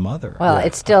with my mother. Well,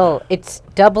 it's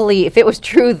doubly, if it was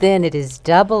true then, it is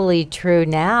doubly true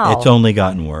now. It's only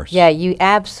gotten worse. Yeah, you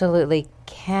absolutely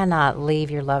cannot leave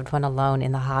your loved one alone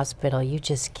in the hospital. You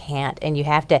just can't. And you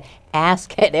have to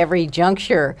ask at every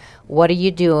juncture, what are you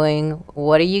doing?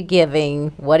 What are you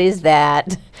giving? What is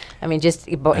that?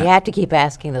 You have to keep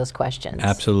asking those questions.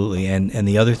 Absolutely. And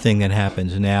the other thing that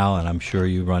happens now, and I'm sure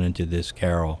you run into this,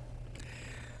 Carol,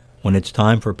 when it's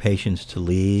time for patients to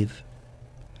leave,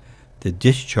 the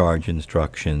discharge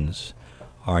instructions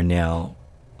are now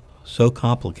so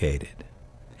complicated.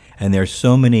 And there's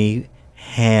so many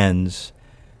hands,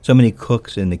 so many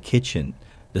cooks in the kitchen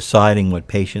deciding what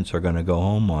patients are going to go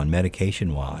home on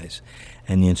medication-wise.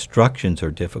 And the instructions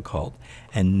are difficult.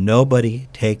 And nobody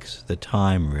takes the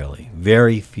time, really.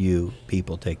 Very few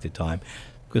people take the time.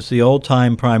 Because the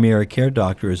old-time primary care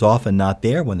doctor is often not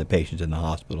there when the patient's in the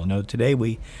hospital. No, today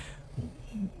we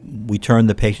turn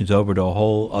the patients over to a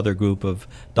whole other group of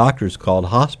doctors called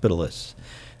hospitalists.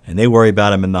 And they worry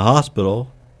about them in the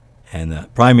hospital, and the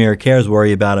primary cares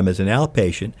worry about them as an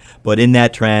outpatient. But in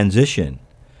that transition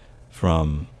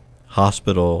from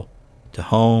hospital to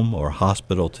home or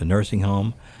hospital to nursing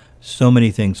home, so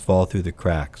many things fall through the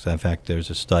cracks. In fact, there's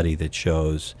a study that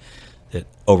shows that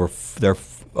over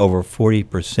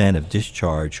 40% of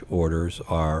discharge orders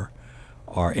are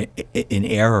in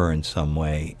error in some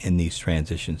way in these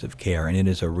transitions of care, and it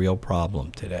is a real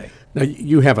problem today. Now,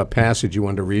 you have a passage you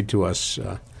want to read to us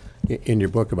in your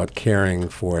book about caring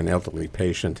for an elderly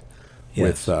patient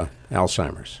Yes. with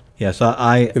Alzheimer's. Yes,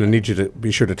 I'm going to need you to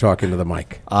be sure to talk into the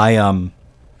mic.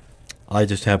 I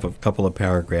just have a couple of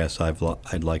paragraphs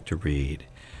I'd like to read,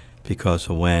 because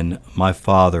when my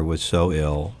father was so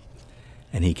ill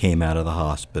and he came out of the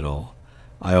hospital,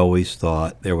 I always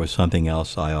thought there was something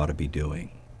else I ought to be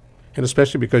doing. And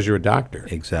especially because you're a doctor.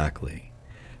 Exactly.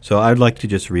 So I'd like to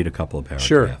just read a couple of paragraphs.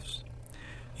 Sure.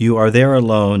 You are there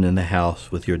alone in the house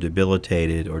with your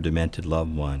debilitated or demented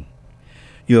loved one.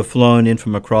 You have flown in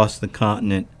from across the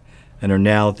continent and are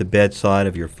now at the bedside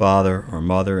of your father or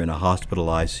mother in a hospital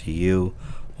ICU,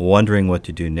 wondering what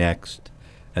to do next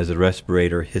as the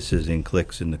respirator hisses and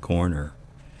clicks in the corner.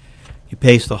 You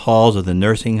pace the halls of the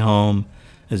nursing home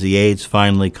as the aides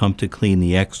finally come to clean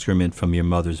the excrement from your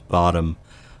mother's bottom,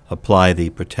 apply the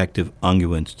protective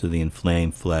unguents to the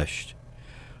inflamed flesh.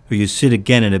 Or you sit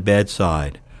again at a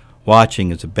bedside,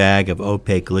 watching as a bag of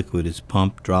opaque liquid is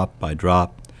pumped drop by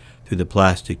drop through the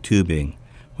plastic tubing,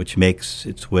 which makes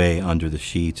its way under the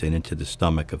sheets and into the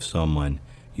stomach of someone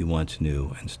you once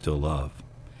knew and still love.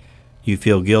 You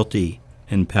feel guilty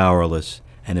and powerless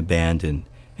and abandoned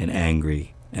and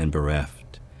angry and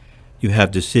bereft. You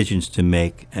have decisions to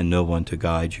make and no one to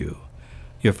guide you.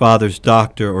 Your father's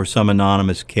doctor or some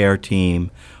anonymous care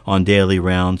team on daily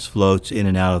rounds floats in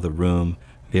and out of the room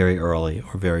very early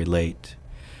or very late.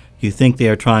 You think they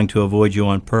are trying to avoid you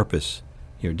on purpose,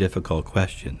 your difficult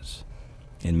questions,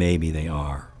 and maybe they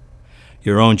are.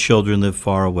 Your own children live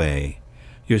far away.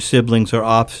 Your siblings are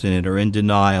obstinate or in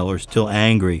denial or still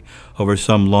angry over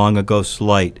some long-ago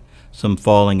slight, some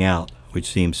falling out which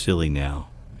seems silly now.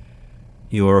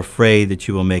 You are afraid that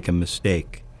you will make a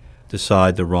mistake,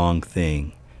 decide the wrong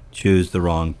thing, choose the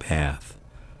wrong path.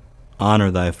 Honor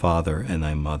thy father and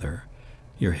thy mother.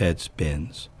 Your head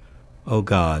spins. Oh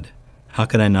God, how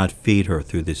can I not feed her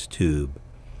through this tube?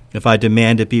 If I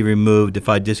demand it be removed, if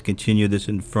I discontinue this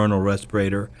infernal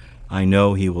respirator, I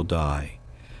know he will die.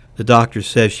 The doctor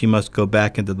says she must go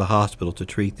back into the hospital to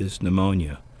treat this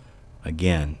pneumonia.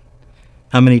 Again.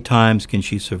 How many times can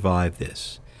she survive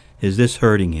this? Is this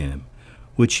hurting him?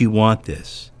 Would she want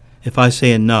this? If I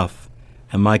say enough,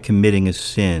 am I committing a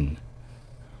sin?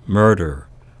 Murder.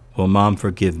 Will Mom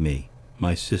forgive me?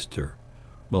 My sister.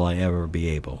 Will I ever be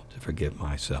able to forgive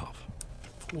myself?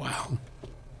 Wow.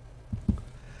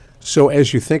 So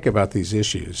as you think about these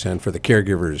issues, and for the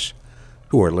caregivers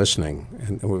who are listening,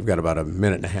 and we've got about a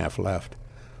minute and a half left,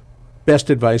 best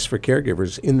advice for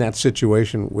caregivers in that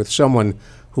situation with someone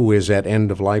who is at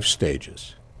end-of-life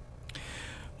stages?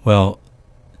 Well,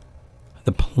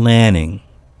 the planning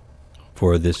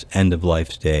for this end-of-life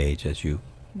stage, as you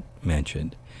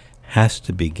mentioned, has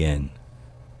to begin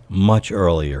much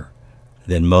earlier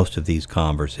than most of these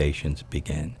conversations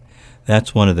begin.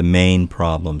 That's one of the main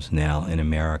problems now in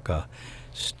America.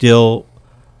 Still,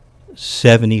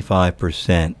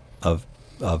 75%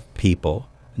 of people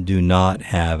do not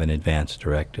have an advance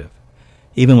directive,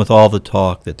 even with all the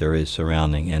talk that there is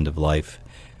surrounding end-of-life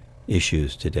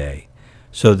issues today.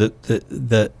 So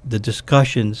the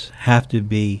discussions have to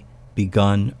be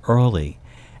begun early.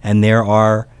 And there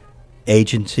are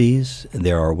agencies, and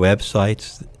there are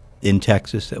websites in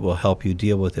Texas that will help you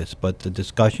deal with this, but the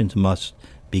discussions must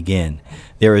begin.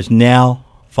 There is now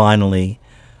finally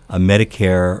a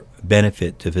Medicare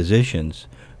benefit to physicians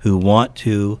who want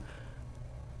to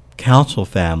counsel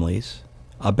families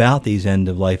about these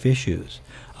end-of-life issues.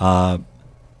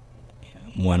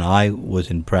 When I was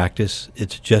in practice,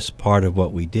 it's just part of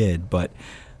what we did, but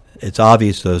it's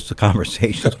obvious those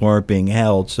conversations weren't being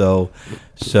held, so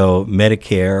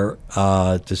Medicare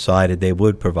decided they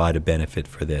would provide a benefit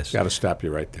for this. Got to stop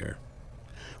you right there.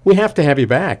 we have to have you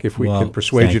back if we Well, can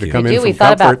persuade thank you to you. come in We from we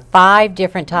thought comfort. about 5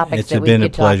 different topics It's that we been a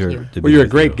could talk to pleasure you. to be Well, you're a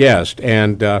with great you. guest.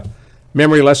 And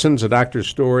Memory Lessons, A Doctor's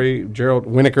Story, Gerald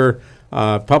Winokur,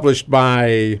 published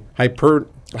by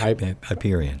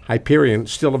Hyperion. Hyperion,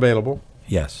 still available,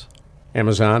 Yes.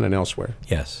 Amazon and elsewhere.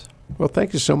 Yes. Well,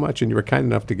 thank you so much, and you were kind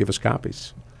enough to give us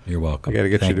copies. You're welcome. I got to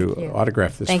get Thank you to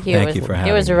autograph this. Thank you. Thank it you was, for It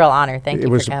having was a me. real honor. Thank It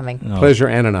you was for coming. a pleasure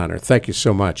and an honor. Thank you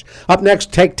so much. Up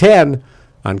next, Take 10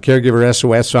 on Caregiver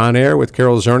SOS On Air with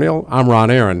Carol Zernial. I'm Ron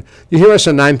Aaron. You hear us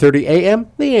at 9:30 a.m.,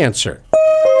 The Answer.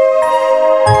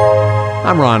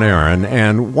 I'm Ron Aaron,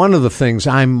 and one of the things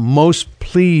I'm most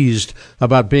pleased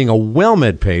about being a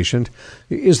WellMed patient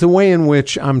is the way in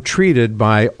which I'm treated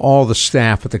by all the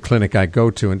staff at the clinic I go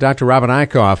to. And Dr. Robin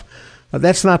Eichhoff,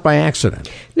 that's not by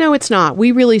accident. No, it's not.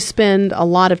 We really spend a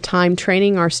lot of time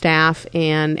training our staff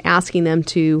and asking them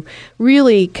to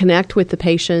really connect with the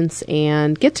patients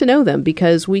and get to know them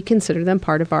because we consider them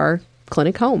part of our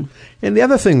clinic home. And the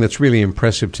other thing that's really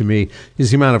impressive to me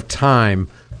is the amount of time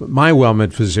my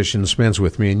WellMed physician spends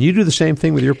with me, and you do the same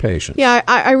thing with your patients. Yeah,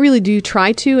 I really do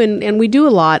try to, and we do a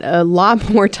lot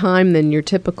more time than your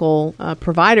typical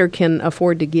provider can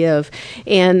afford to give.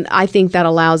 And I think that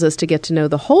allows us to get to know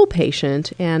the whole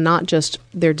patient and not just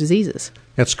their diseases.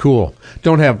 That's cool.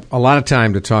 Don't have a lot of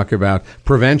time to talk about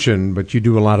prevention, but you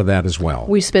do a lot of that as well.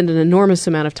 We spend an enormous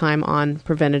amount of time on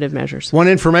preventative measures. Want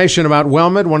information about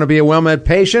WellMed? Want to be a WellMed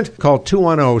patient? Call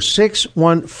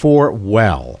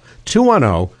 210-614-WELL.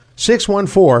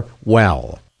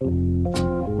 210-614-WELL.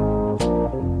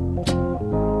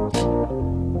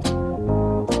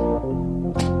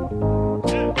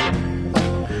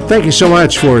 Thank you so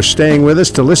much for staying with us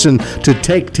to listen to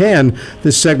Take 10.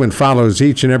 This segment follows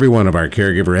each and every one of our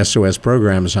Caregiver SOS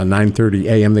programs on 9:30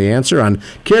 a.m. The Answer on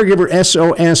Caregiver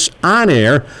SOS On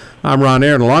Air. I'm Ron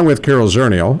Aaron along with Carol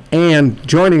Zernial. And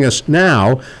joining us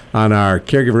now on our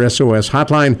Caregiver SOS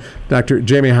hotline, Dr.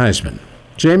 Jamie Heisman.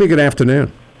 Jamie, good afternoon.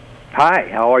 Hi,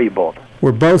 how are you both?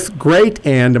 We're both great,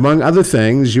 and among other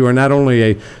things, you are not only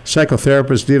a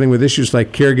psychotherapist dealing with issues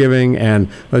like caregiving and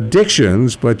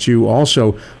addictions, but you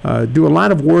also do a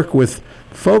lot of work with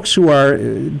folks who are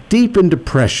deep in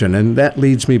depression, and that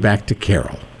leads me back to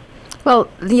Carol. Well,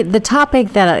 the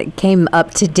topic that came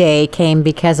up today came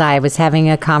because I was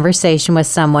having a conversation with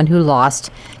someone who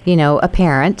lost, a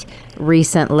parent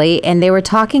recently, and they were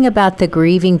talking about the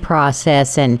grieving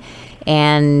process and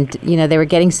they were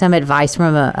getting some advice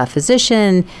from a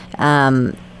physician,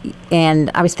 and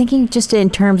I was thinking just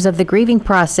in terms of the grieving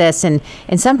process, and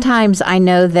sometimes I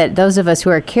know that those of us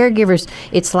who are caregivers,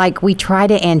 it's like we try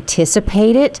to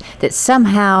anticipate it, that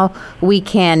somehow we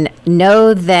can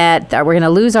know that we're going to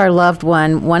lose our loved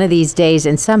one of these days,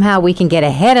 and somehow we can get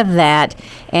ahead of that,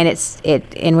 and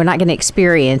and we're not going to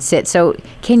experience it. So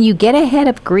can you get ahead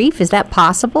of grief? Is that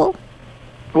possible?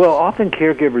 Well, often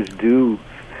caregivers do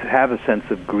have a sense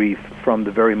of grief from the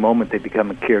very moment they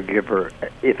become a caregiver,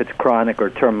 if it's chronic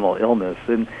or terminal illness.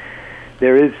 And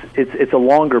it's a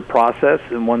longer process,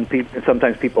 and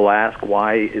sometimes people ask,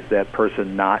 why is that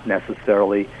person not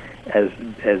necessarily as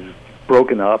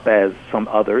broken up as some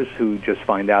others who just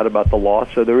find out about the loss?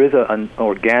 So there is an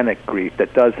organic grief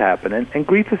that does happen, and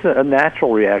grief is a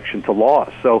natural reaction to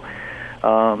loss. So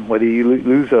whether you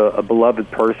lose a beloved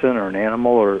person or an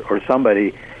animal or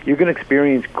somebody, you're going to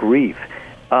experience grief.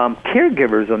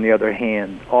 Caregivers, on the other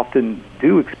hand, often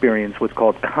do experience what's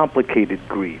called complicated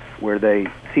grief, where they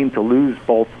seem to lose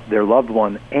both their loved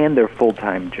one and their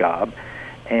full-time job,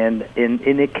 and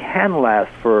it can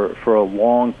last for a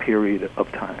long period of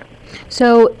time.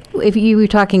 So if you were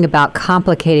talking about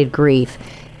complicated grief,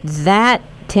 that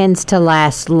tends to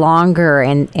last longer,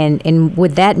 and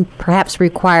would that perhaps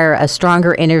require a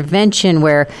stronger intervention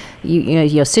where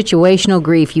you situational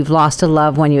grief, you've lost a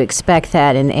loved one, you expect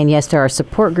that, and yes, there are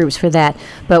support groups for that,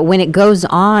 but when it goes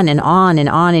on and on and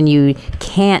on and you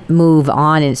can't move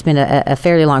on and it's been a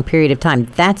fairly long period of time,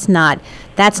 that's not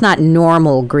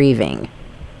normal grieving.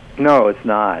 No, it's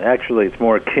not. Actually, it's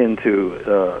more akin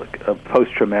to a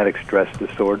post-traumatic stress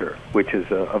disorder, which is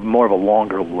more of a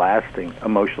longer-lasting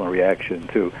emotional reaction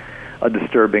to a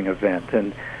disturbing event.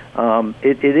 And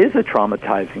it is a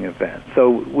traumatizing event. So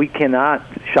we cannot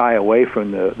shy away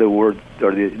from the word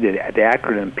or the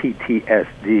acronym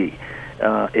PTSD.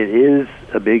 It is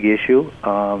a big issue,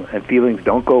 and feelings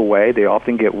don't go away. They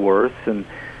often get worse, and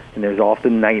there's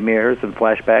often nightmares and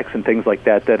flashbacks and things like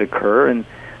that occur. And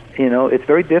it's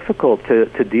very difficult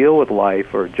to deal with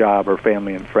life or job or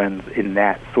family and friends in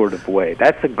that sort of way.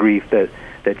 That's a grief that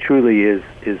truly is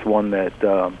one that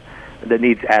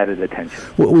needs added attention.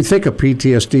 Well, we think of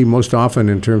PTSD most often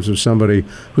in terms of somebody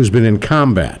who's been in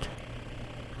combat.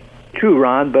 true,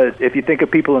 Ron, but if you think of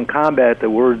people in combat, the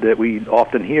word that we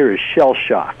often hear is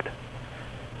shell-shocked,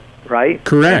 right?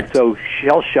 Correct. And so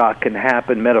shell shock can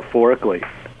happen metaphorically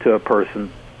to a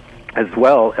person as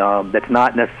well, that's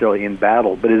not necessarily in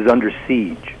battle, but is under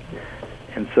siege.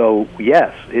 And so,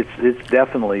 yes, it's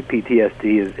definitely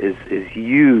PTSD is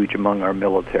huge among our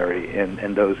military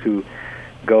and those who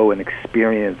go and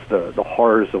experience the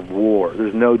horrors of war.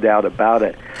 There's no doubt about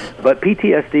it. But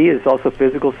PTSD is also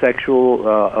physical,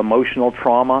 sexual, emotional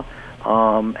trauma,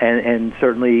 and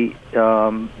certainly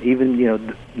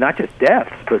even not just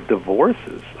deaths, but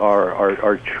divorces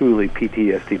are truly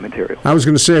PTSD material. I was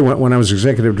going to say, when I was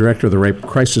executive director of the Rape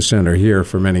Crisis Center here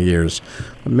for many years,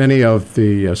 many of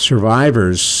the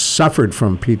survivors suffered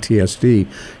from PTSD,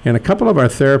 and a couple of our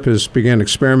therapists began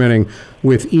experimenting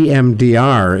with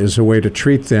EMDR as a way to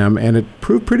treat them, and it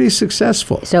proved pretty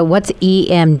successful. So what's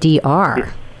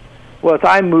EMDR? Well, it's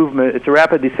eye movement. It's a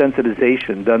rapid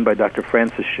desensitization done by Dr.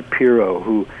 Frances Shapiro,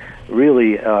 who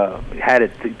really had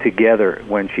it together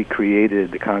when she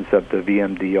created the concept of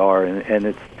EMDR, and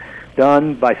it's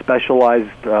done by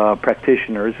specialized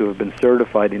practitioners who have been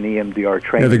certified in EMDR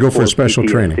training. Yeah, they go for special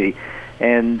PTSD. training.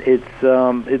 And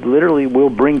it literally will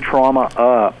bring trauma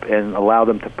up and allow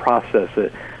them to process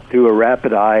it through a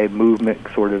rapid eye movement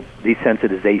sort of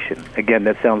desensitization. Again,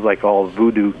 that sounds like all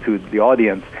voodoo to the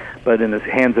audience, but in the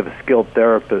hands of a skilled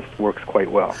therapist works quite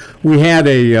well. We had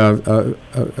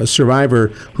a survivor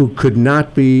who could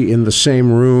not be in the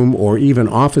same room or even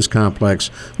office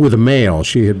complex with a male.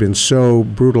 She had been so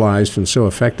brutalized and so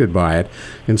affected by it.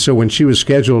 And so when she was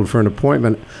scheduled for an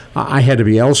appointment, I had to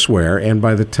be elsewhere. And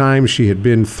by the time she had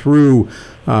been through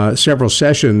several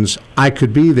sessions, I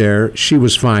could be there. She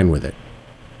was fine with it.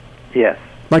 Yes.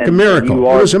 Like a miracle. You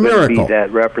It was a are going to miracle. be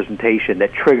that representation,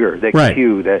 that trigger, that Right.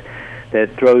 cue, that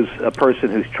throws a person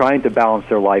who's trying to balance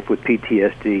their life with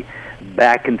PTSD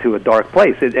back into a dark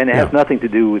place. And it has nothing to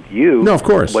do with you No, of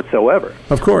course. whatsoever.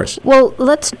 Of course. Well,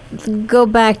 let's go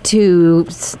back to,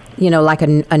 like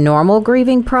a normal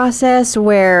grieving process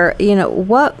where,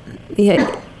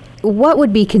 what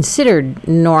would be considered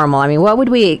normal? I mean, what would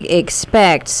we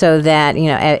expect so that,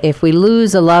 if we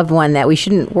lose a loved one, that we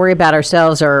shouldn't worry about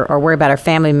ourselves or worry about our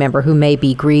family member who may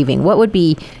be grieving? What would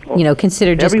be,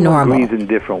 considered just Everyone normal? grieves in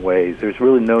different ways. There's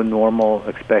really no normal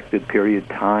expected period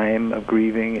time of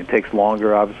grieving. It takes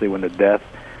longer, obviously, when the death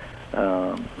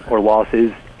or loss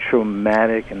is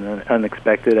traumatic and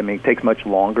unexpected. I mean, it takes much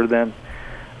longer then.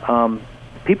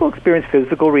 People experience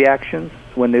physical reactions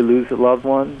when they lose a loved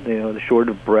one, they're short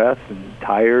of breath and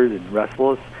tired and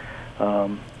restless.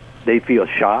 They feel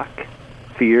shock,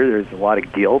 fear. There's a lot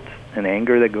of guilt and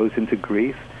anger that goes into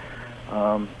grief.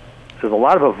 There's a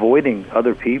lot of avoiding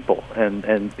other people,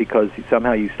 and because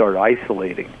somehow you start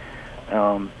isolating.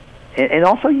 And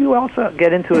also you also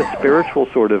get into a spiritual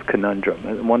sort of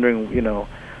conundrum, wondering,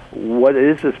 what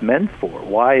is this meant for?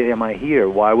 Why am I here?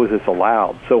 Why was this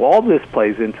allowed? So all this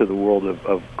plays into the world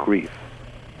of grief.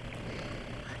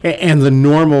 And the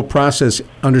normal process,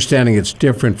 understanding it's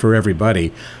different for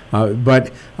everybody,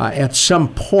 but at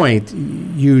some point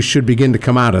you should begin to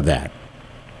come out of that.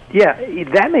 Yeah,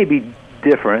 that may be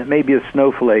different. It may be a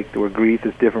snowflake where grief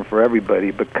is different for everybody,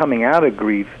 but coming out of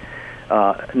grief,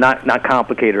 not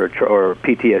complicated or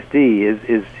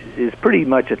PTSD, is pretty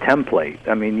much a template.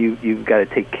 I mean, you've got to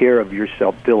take care of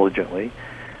yourself diligently.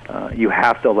 You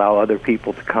have to allow other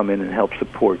people to come in and help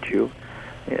support you.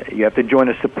 You have to join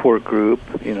a support group,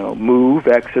 move,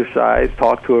 exercise,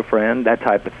 talk to a friend, that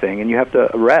type of thing. And you have to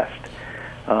rest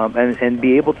and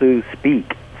be able to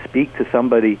speak to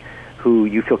somebody who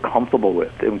you feel comfortable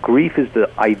with. And grief is the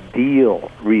ideal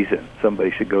reason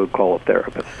somebody should go call a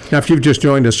therapist. Now, if you've just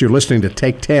joined us, you're listening to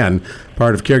Take 10,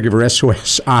 part of Caregiver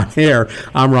SOS On Air.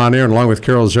 I'm Ron Aaron, along with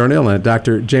Carol Zernial and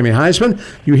Dr. Jamie Heisman.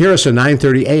 You hear us at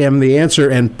 9:30 a.m. The Answer,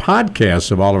 and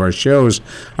podcasts of all of our shows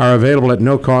are available at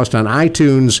no cost on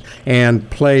iTunes and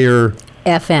Player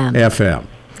FM.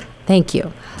 Thank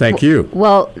you. Thank you.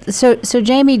 Well, so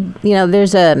Jamie,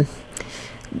 there's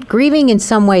grieving in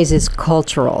some ways is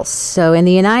cultural. So in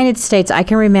the United States, I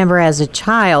can remember as a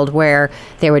child where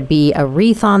there would be a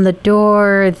wreath on the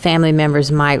door. Family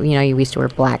members might, you used to wear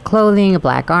black clothing, a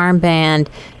black armband.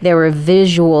 There were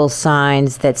visual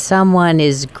signs that someone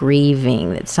is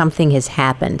grieving, that something has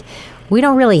happened. We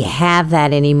don't really have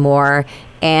that anymore.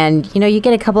 And, you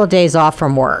get a couple of days off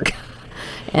from work.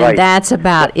 And Right. That's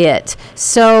about it.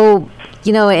 So,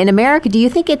 in America, do you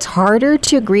think it's harder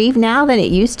to grieve now than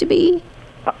it used to be?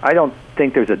 I don't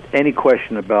think there's any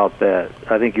question about that.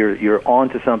 I think you're on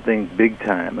to something big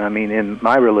time. I mean, in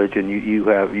my religion,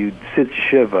 you sit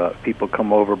Shiva. People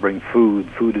come over, bring food.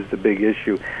 Food is the big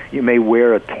issue. You may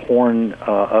wear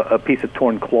a piece of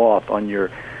torn cloth on your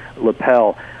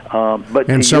lapel. But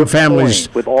and some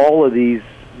families, with all of these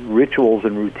rituals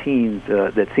and routines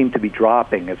that seem to be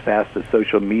dropping as fast as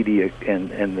social media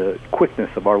and the quickness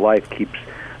of our life keeps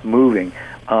moving.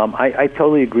 I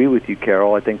totally agree with you,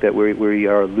 Carol. I think that we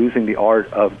are losing the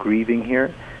art of grieving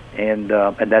here, and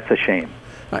that's a shame.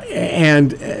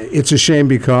 And it's a shame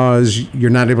because you're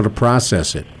not able to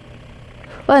process it.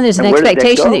 Well, and there's an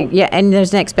expectation and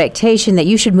there's an expectation that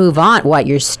you should move on. What,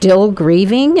 you're still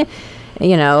grieving?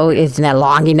 Isn't that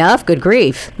long enough? Good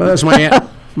grief. Well, that's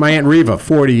my Aunt Reva,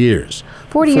 40 years.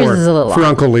 40 years is a little long. For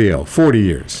Uncle Leo, 40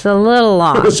 years. It's a little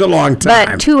long. It was a long time.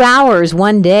 But 2 hours,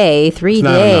 1 day, 3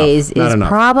 days is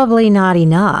probably not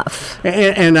enough.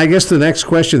 And I guess the next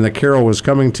question that Carol was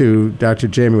coming to, Dr.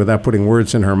 Jamie, without putting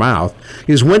words in her mouth,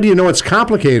 is when do you know it's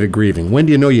complicated grieving? When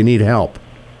do you know you need help?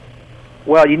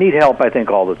 Well, you need help, I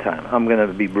think, all the time. I'm going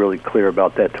to be really clear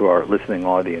about that to our listening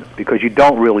audience because you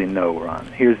don't really know, Ron.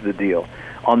 Here's the deal.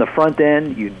 On the front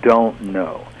end, you don't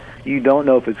know. You don't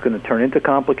know if it's going to turn into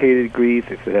complicated grief,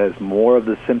 if it has more of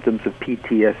the symptoms of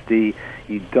PTSD.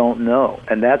 You don't know.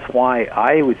 And that's why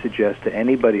I would suggest to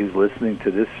anybody who's listening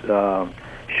to this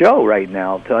show right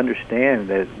now to understand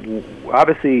that,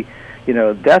 obviously,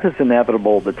 death is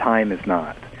inevitable, the time is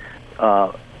not.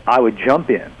 I would jump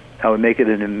in. I would make it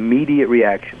an immediate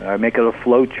reaction. I would make it a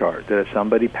flow chart that if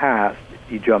somebody passed,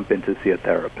 you jump in to see a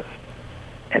therapist.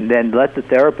 And then let the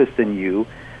therapist and you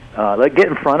get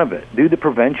in front of it. Do the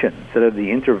prevention instead of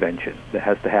the intervention that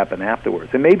has to happen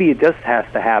afterwards. And maybe it just has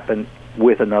to happen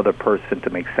with another person to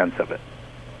make sense of it.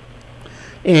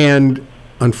 And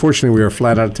unfortunately, we are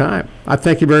flat out of time. I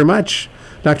thank you very much,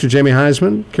 Dr. Jamie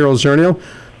Huysman, Carol Zernial.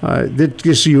 That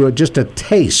gives you just a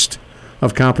taste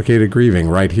of complicated grieving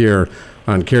right here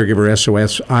on Caregiver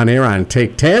SOS On Air on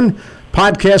Take 10.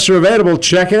 Podcasts are available.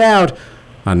 Check it out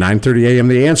on 9:30 a.m.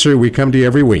 The Answer. We come to you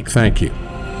every week. Thank you.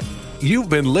 You've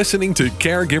been listening to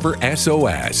Caregiver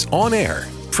SOS On Air,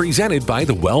 presented by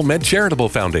the WellMed Charitable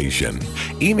Foundation.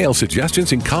 Email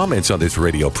suggestions and comments on this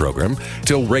radio program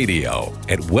to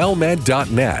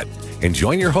radio@wellmed.net. And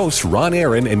join your hosts Ron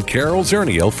Aaron and Carol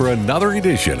Zernial for another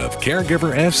edition of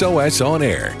Caregiver SOS On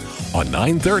Air on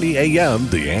 9:30 a.m.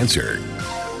 The Answer.